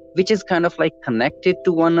 which is kind of like connected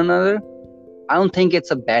to one another. I don't think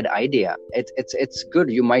it's a bad idea. It's good.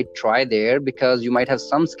 You might try there because you might have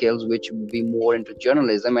some skills which would be more into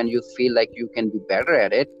journalism, and you feel like you can be better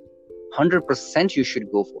at it. 100% you should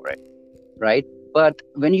go for it, right? But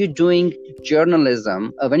when you're doing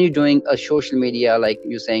journalism, when you're doing a social media, like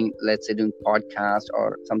you're saying, let's say doing podcast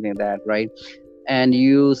or something like that, right? And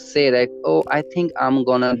you say that, oh, I think I'm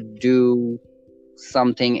gonna do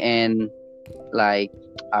something in, like,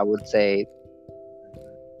 I would say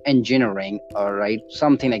engineering, or right,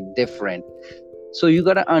 something like different. So you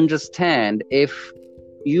gotta understand, if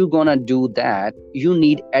you're gonna do that, you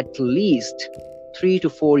need at least 3 to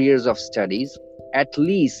 4 years of studies, at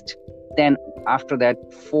least. Then after that,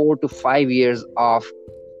 4 to 5 years of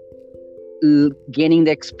gaining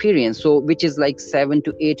the experience, so which is like 7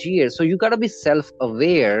 to 8 years. So you gotta be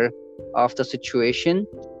self-aware of the situation,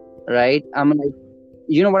 right? I'm like,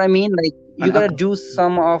 you know what I mean? Like, you And gotta do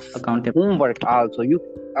some of accountable. homework also.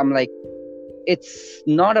 I'm like, it's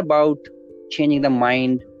not about changing the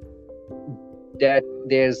mind, that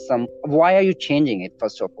there's some, why are you changing it?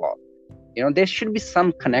 First of all, there should be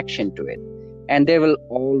some connection to it, and there will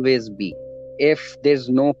always be. If there's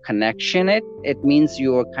no connection, it means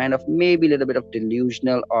you're kind of maybe a little bit of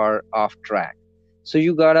delusional or off track. So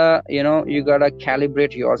you gotta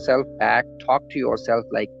calibrate yourself back, talk to yourself,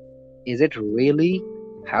 like, is it really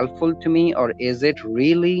helpful to me, or is it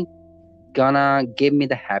really gonna give me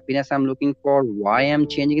the happiness I'm looking for? Why I'm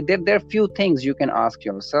changing it? There are few things you can ask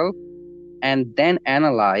yourself, and then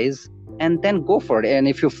analyze, and then go for it. And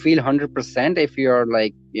if you feel 100%, if you're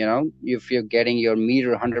like, if you're getting your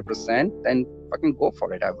meter 100%, then fucking go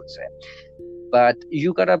for it, I would say. But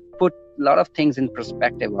you gotta put a lot of things in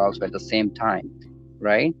perspective also at the same time,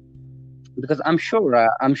 right? Because I'm sure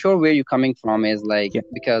where you're coming from is like, Yeah.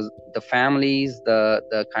 because the families,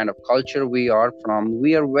 the kind of culture we are from,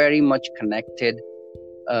 we are very much connected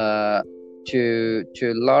uh to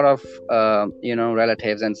a lot of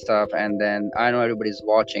relatives and stuff. And then I know everybody's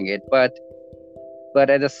watching it, but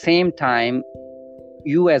at the same time,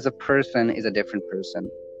 you as a person is a different person,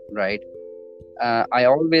 right? I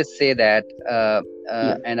always say that,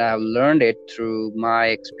 Yeah. and I've learned it through my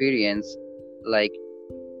experience, like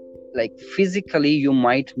physically you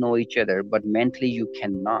might know each other, but mentally you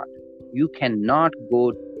cannot go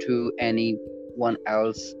to anyone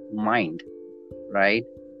else's mind, right?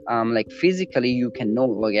 Like physically you can know,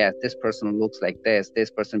 oh yeah, this person looks like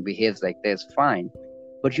this person behaves like this, fine,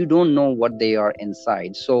 but you don't know what they are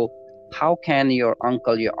inside. So how can your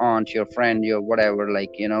uncle, your aunt, your friend, your whatever,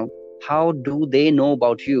 like, how do they know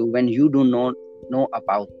about you when you do not know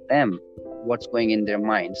about them, what's going in their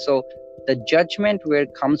mind? So the judgment where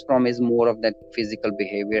it comes from is more of that physical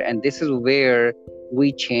behavior, and this is where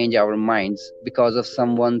we change our minds because of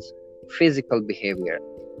someone's physical behavior,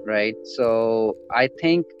 right? So I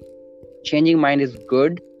think changing mind is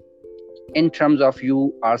good in terms of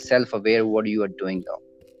you are self-aware what you are doing, though.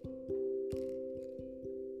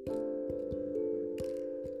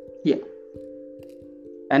 Yeah.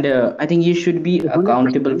 And I think you should be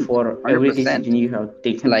accountable 100%. for every 100%. decision you have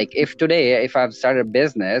taken. Like, if I've started a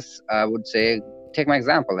business, I would say, take my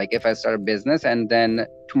example, like if I start a business and then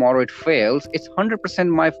tomorrow it fails, it's 100%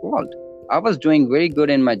 my fault. I was doing very good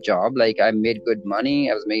in my job. Like I made good money.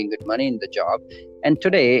 I was making good money in the job. And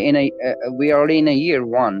today, we are already in a year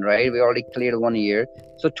one, right? We already cleared 1 year.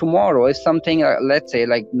 So tomorrow, if something, let's say,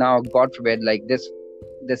 like now, God forbid, like this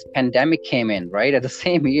pandemic came in, right, at the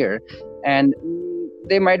same year, and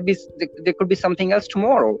there could be something else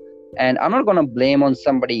tomorrow, and I'm not gonna blame on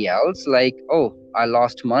somebody else. Like, oh, I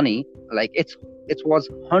lost money. Like it was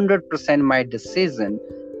 100% my decision,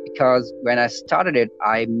 because when I started it,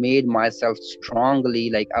 I made myself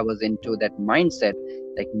strongly, like I was into that mindset,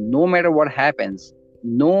 like no matter what happens,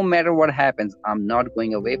 I'm not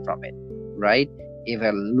going away from it, right? If I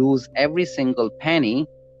lose every single penny,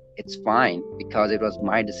 it's fine, because it was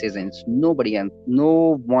my decision. It's no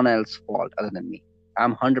one else's fault other than me.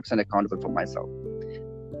 I'm 100% accountable for myself.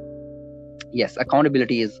 Yes,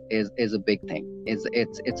 accountability is a big thing.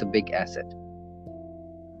 It's a big asset.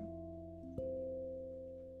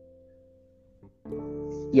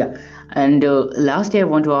 Yeah. And lastly, I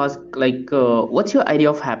want to ask, like, what's your idea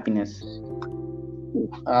of happiness?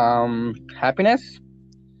 Happiness,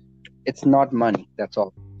 it's not money. That's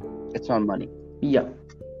all. It's not money. Yeah.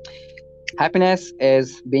 Happiness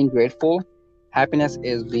is being grateful. Happiness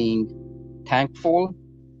is being thankful,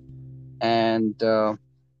 and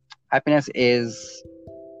happiness is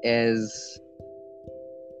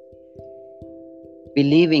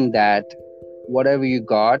believing that whatever you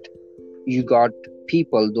got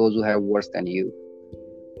people, those who have worse than you,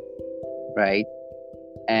 right?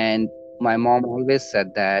 And my mom always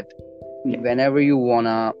said that Yeah. whenever you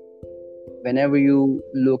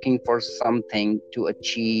looking for something to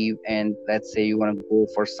achieve, and let's say you want to go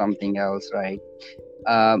for something else, right?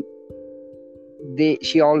 um,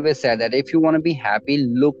 she always said that if you want to be happy,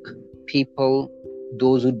 look people,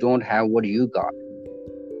 those who don't have what you got,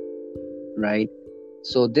 right?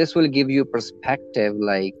 So this will give you perspective,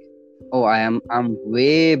 like, oh, I'm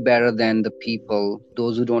way better than the people,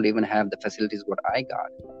 those who don't even have the facilities what I got,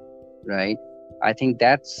 right? I think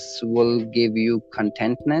that's will give you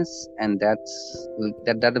contentness, and that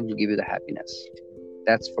will give you the happiness.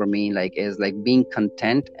 That's for me, like, is like being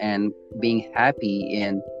content and being happy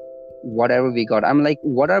in whatever we got. I'm like,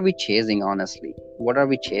 what are we chasing? Honestly, what are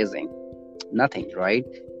we chasing? Nothing, right?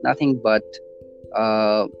 Nothing. But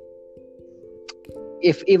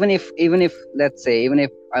if let's say, even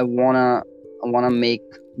if I wanna make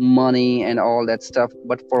money and all that stuff,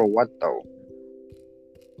 but for what though?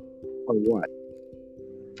 For what?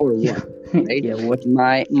 For Yeah. what? Right? Yeah. What?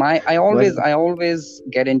 My What? I always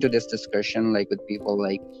get into this discussion, like, with people,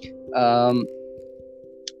 like, um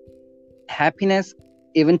happiness,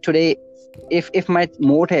 even today, if my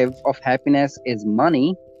motive of happiness is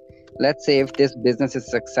money, let's say if this business is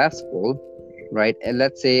successful, right, and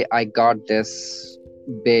let's say I got this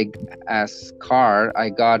big ass car, I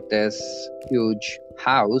got this huge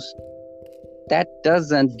house, that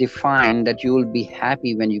doesn't define that you will be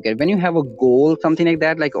happy when you have a goal, something like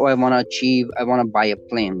that, like, oh, I want to buy a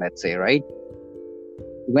plane, let's say, right?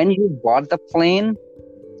 When you bought the plane,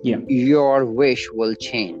 Yeah. your wish will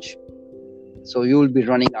change, so you will be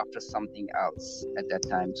running after something else at that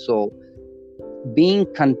time. So being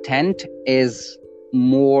content is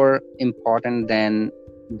more important than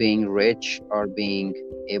being rich or being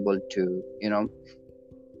able to,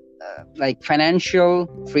 like, financial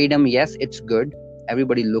freedom. Yes, it's good,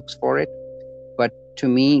 everybody looks for it, but to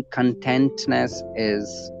me, contentness is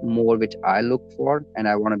more which I look for, and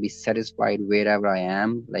I want to be satisfied wherever I am,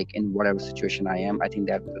 like in whatever situation I am. I think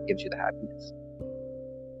that gives you the happiness.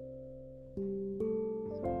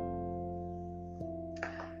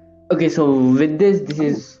 Okay, so with this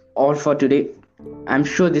is all for today. I'm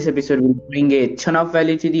sure this episode will bring a ton of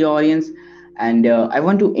value to the audience. And I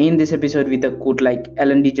want to end this episode with a quote like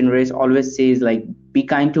Ellen DeGeneres always says, like, be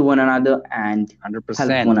kind to one another and help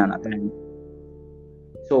 100%. one another.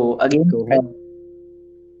 So again, Go ahead.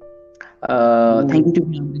 thank you to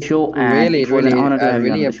be on the show, and Really, it was an really, honor to I have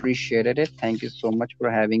you really on the show. appreciated it. Thank you so much for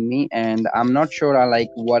having me. And I'm not sure I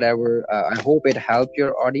like whatever. I hope it helped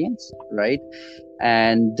your audience, right?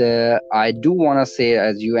 And I do want to say,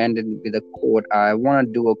 as you ended with a quote, I want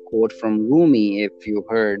to do a quote from Rumi, if you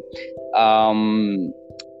heard. Um,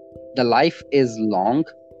 the life is long,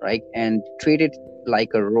 right? And treat it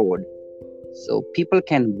like a road. So people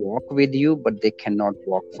can walk with you, but they cannot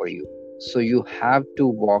walk for you. So you have to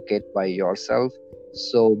walk it by yourself.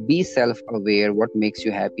 So be self-aware what makes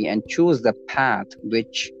you happy, and choose the path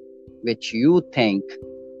which you think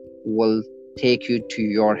will take you to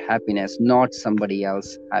your happiness, not somebody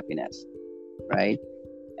else's happiness, right?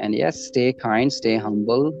 And yes, stay kind, stay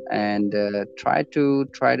humble, and try to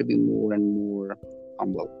be more and more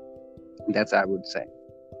humble. That's, I would say.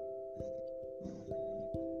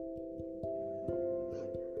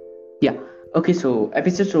 Okay, so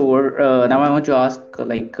episode's over. Now I want to ask,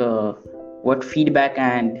 what feedback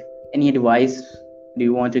and any advice do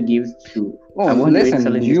you want to give to? Oh, I want to excel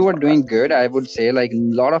listen, in this you are doing podcast. good. I would say like a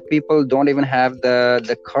lot of people don't even have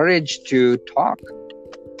the courage to talk,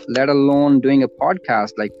 let alone doing a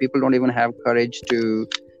podcast. Like people don't even have courage to,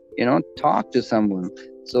 talk to someone.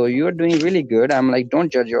 So you're doing really good. I'm like,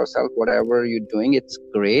 don't judge yourself. Whatever you're doing, it's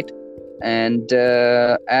great. And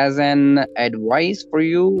as an advice for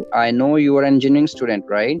you, I know you are an engineering student,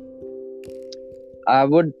 right? I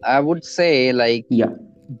would say like, Yeah,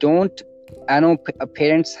 don't. I know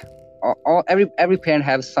parents, all every parent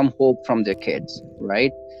has some hope from their kids,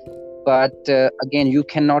 right? But again, you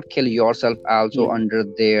cannot kill yourself also yeah. under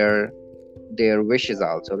their wishes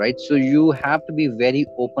also, right? So you have to be very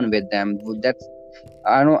open with them. That's,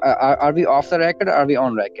 I know. Are we off the record, or are we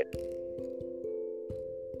on record?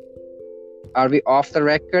 Are we off the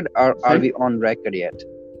record, or are Sorry? we on record yet?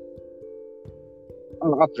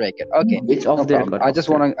 Oh, off the record. Okay, No, it's no off the problem. record. Off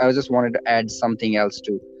the record. I just wanted to add something else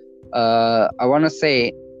too. I want to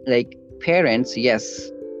say, like, parents,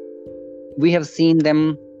 yes, we have seen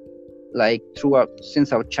them like throughout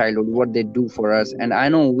since our childhood what they do for us, and I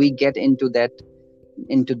know we get into that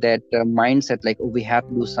mindset like, oh, we have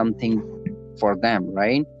to do something for them,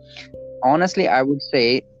 right? Honestly, I would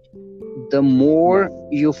say the Yeah, more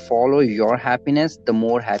you follow your happiness, the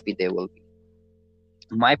more happy they will be.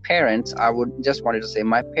 My parents, I would just wanted to say,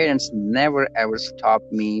 my parents never ever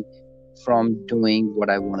stopped me from doing what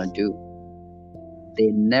I want to do.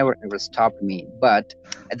 They never ever stopped me. But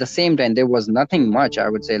at the same time, there was nothing much. I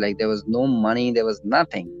would say, like, there was no money, there was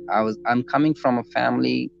nothing. I'm coming from a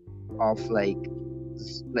family of like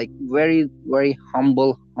very very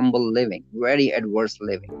humble living, very adverse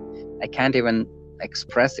living. I can't even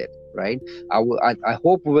express it, right? I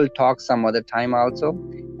hope we will talk some other time also,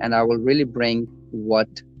 and I will really bring what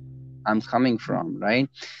I'm coming from, right?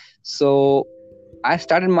 So I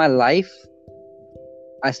started my life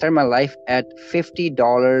at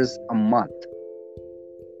 $50 a month,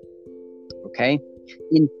 okay?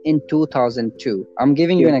 In 2002. I'm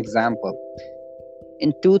giving you yeah. an example.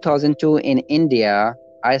 In 2002 in India,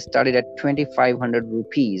 I started at 2500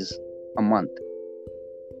 rupees a month,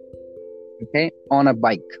 okay, on a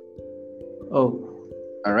bike, Oh,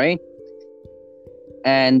 all right?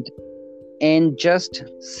 And in just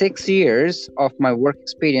 6 years of my work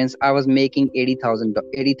experience, I was making 80,000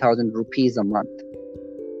 rupees a month.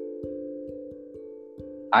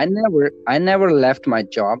 I never left my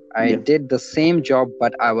job. I yeah. did the same job,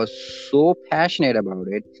 but I was so passionate about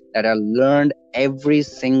it that I learned every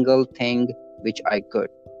single thing which I could.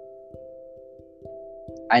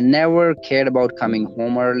 I never cared about coming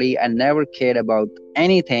home early. I never cared about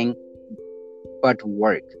anything but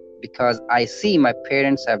work, because I see my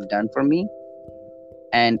parents have done for me,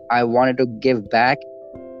 and I wanted to give back,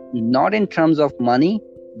 not in terms of money,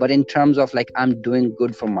 but in terms of like, I'm doing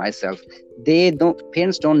good for myself.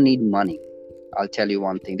 Parents don't need money. I'll tell you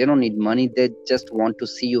one thing, they don't need money. They just want to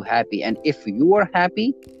see you happy, and if you are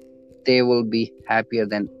happy, they will be happier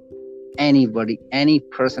than anybody, any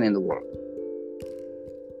person in the world.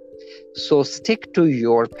 So stick to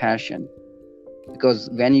your passion, because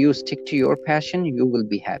when you stick to your passion, you will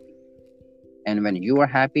be happy, and when you are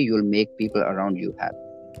happy, you'll make people around you happy.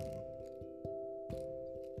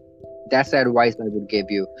 That's the advice I would give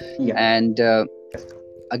you. Yeah. And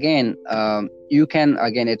again, you can,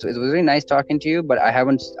 again, it was really nice talking to you, but I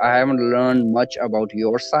haven't learned much about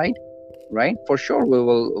your side, right? For sure,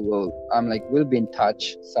 we'll be in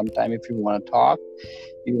touch sometime. If you want to talk,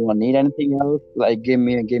 you want need anything else, like give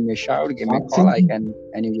me a shout, give me a call. I Actually, can,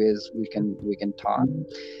 anyways, we can talk.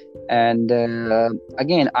 And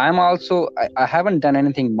again, I haven't done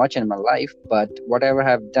anything much in my life, but whatever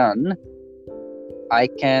I've done, I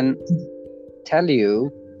can tell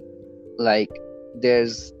you, like,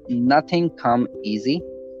 there's nothing come easy,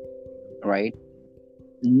 right?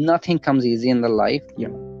 Nothing comes easy in the life. yeah,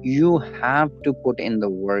 You have to put in the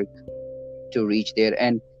work to reach there.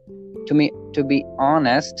 And to be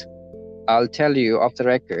honest, I'll tell you off the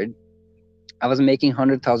record, I was making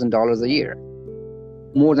 $100,000 a year,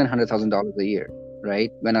 more than $100,000 a year, right,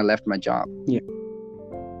 when I left my job. yeah,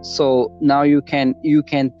 So now you can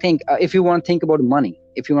think, if you want to think about money,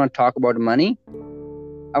 if you want to talk about money,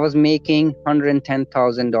 I was making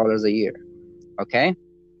 $110,000 a year. Okay,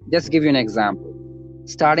 just give you an example.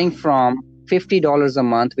 Starting from $50 a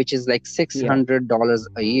month, which is like yeah, $600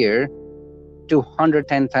 a year, to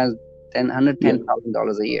 $110,000 yeah,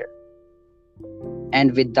 a year,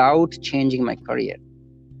 and without changing my career,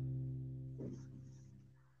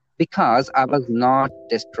 because I was not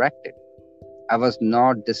distracted. I was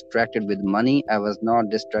not distracted with money. I was not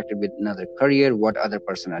distracted with another career, what other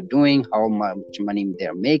person are doing, how much money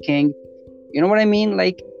they're making. You know what I mean?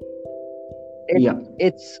 Like it, Yeah.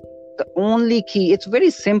 it's the only key. It's very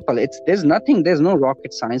simple. There's nothing. There's no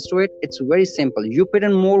rocket science to it. It's very simple. You put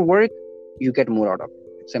in more work, you get more out of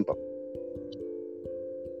it. It's simple.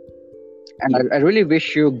 And Yeah. I really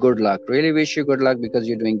wish you good luck. Really wish you good luck because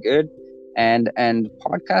you're doing good. And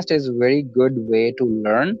podcast is a very good way to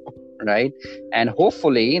learn, right? And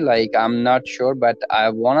hopefully, like I'm not sure, but I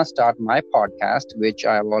want to start my podcast, which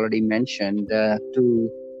I've already mentioned to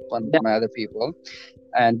one of Yeah. my other people.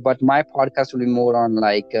 And but my podcast will be more on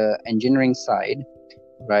like engineering side,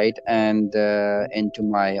 right? And into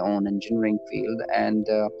my own engineering field. And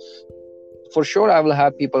for sure, I will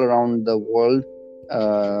have people around the world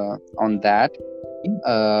on that.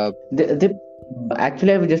 Uh, The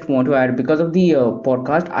actually, I would just want to add, because of the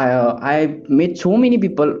podcast, I met so many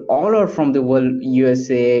people all over from the world: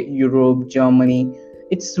 USA, Europe, Germany.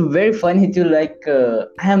 It's very funny to like.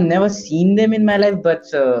 I have never seen them in my life, but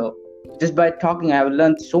just by talking, I have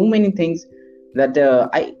learned so many things that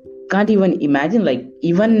I can't even imagine. Like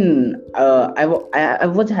even I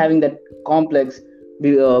was having that complex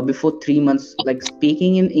before 3 months, like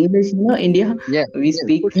speaking in English. India, yeah, we yeah, for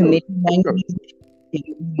speak sure, native for sure. language,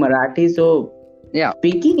 Hindi, Marathi. So Yeah,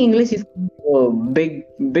 speaking English is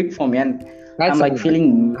big for me, and Kai I'm like Sala. feeling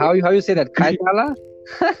How you say that? Kai Sala?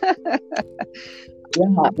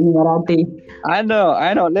 yeah in Marathi. I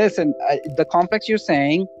know. Listen, the complex you're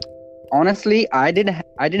saying, honestly, I did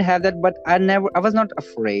have that, but I was not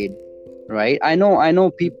afraid, right? I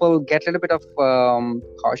know people get a little bit of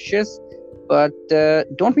cautious, but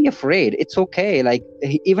don't be afraid. It's okay. Like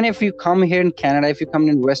even if you come here in Canada, if you come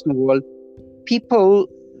in Western world, people,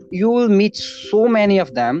 you will meet so many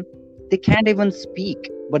of them, they can't even speak,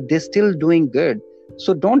 but they're still doing good.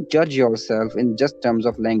 So don't judge yourself in just terms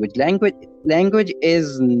of language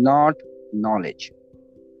is not knowledge.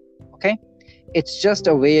 Okay, it's just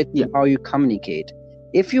a way Yeah. how you communicate.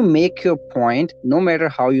 If you make your point, no matter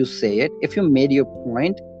how you say it, if you made your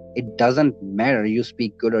point, it doesn't matter you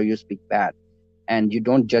speak good or you speak bad, and you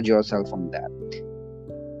don't judge yourself on that.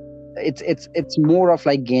 It's more of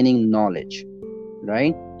like gaining knowledge,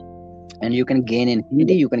 right? And you can gain in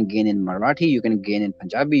Hindi, Yeah. you can gain in Marathi, you can gain in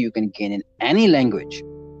Punjabi, you can gain in any language.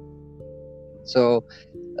 So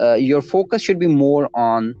your focus should be more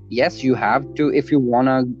on, yes, you have to, if you want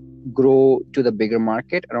to grow to the bigger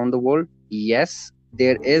market around the world, yes,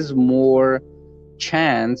 there is more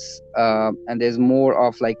chance, and there's more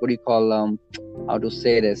of like, what do you call, how to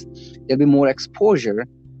say this, there'll be more exposure,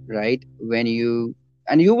 right? When you,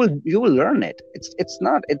 and you will learn it. It's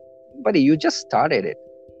not it, buddy, you just started it.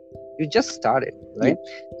 You just started, Yeah. right?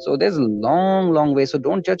 So there's a long way. So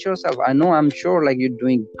don't judge yourself. I know, I'm sure like you're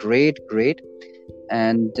doing great,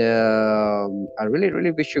 and I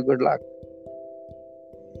really wish you good luck.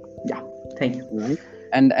 Yeah. Thank you. Right?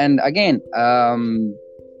 And again,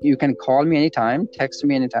 you can call me anytime, text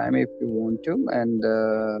me anytime if you want to, and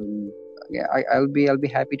yeah, I'll be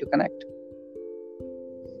happy to connect.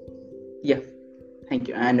 Yeah. Thank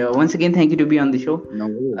you. And once again, thank you to be on the show. No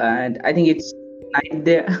worries. And I think it's night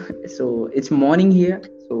there, so it's morning here.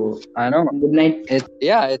 So I know. good night.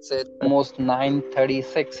 It's almost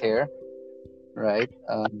 9:36 here, right?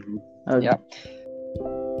 Okay. Yeah.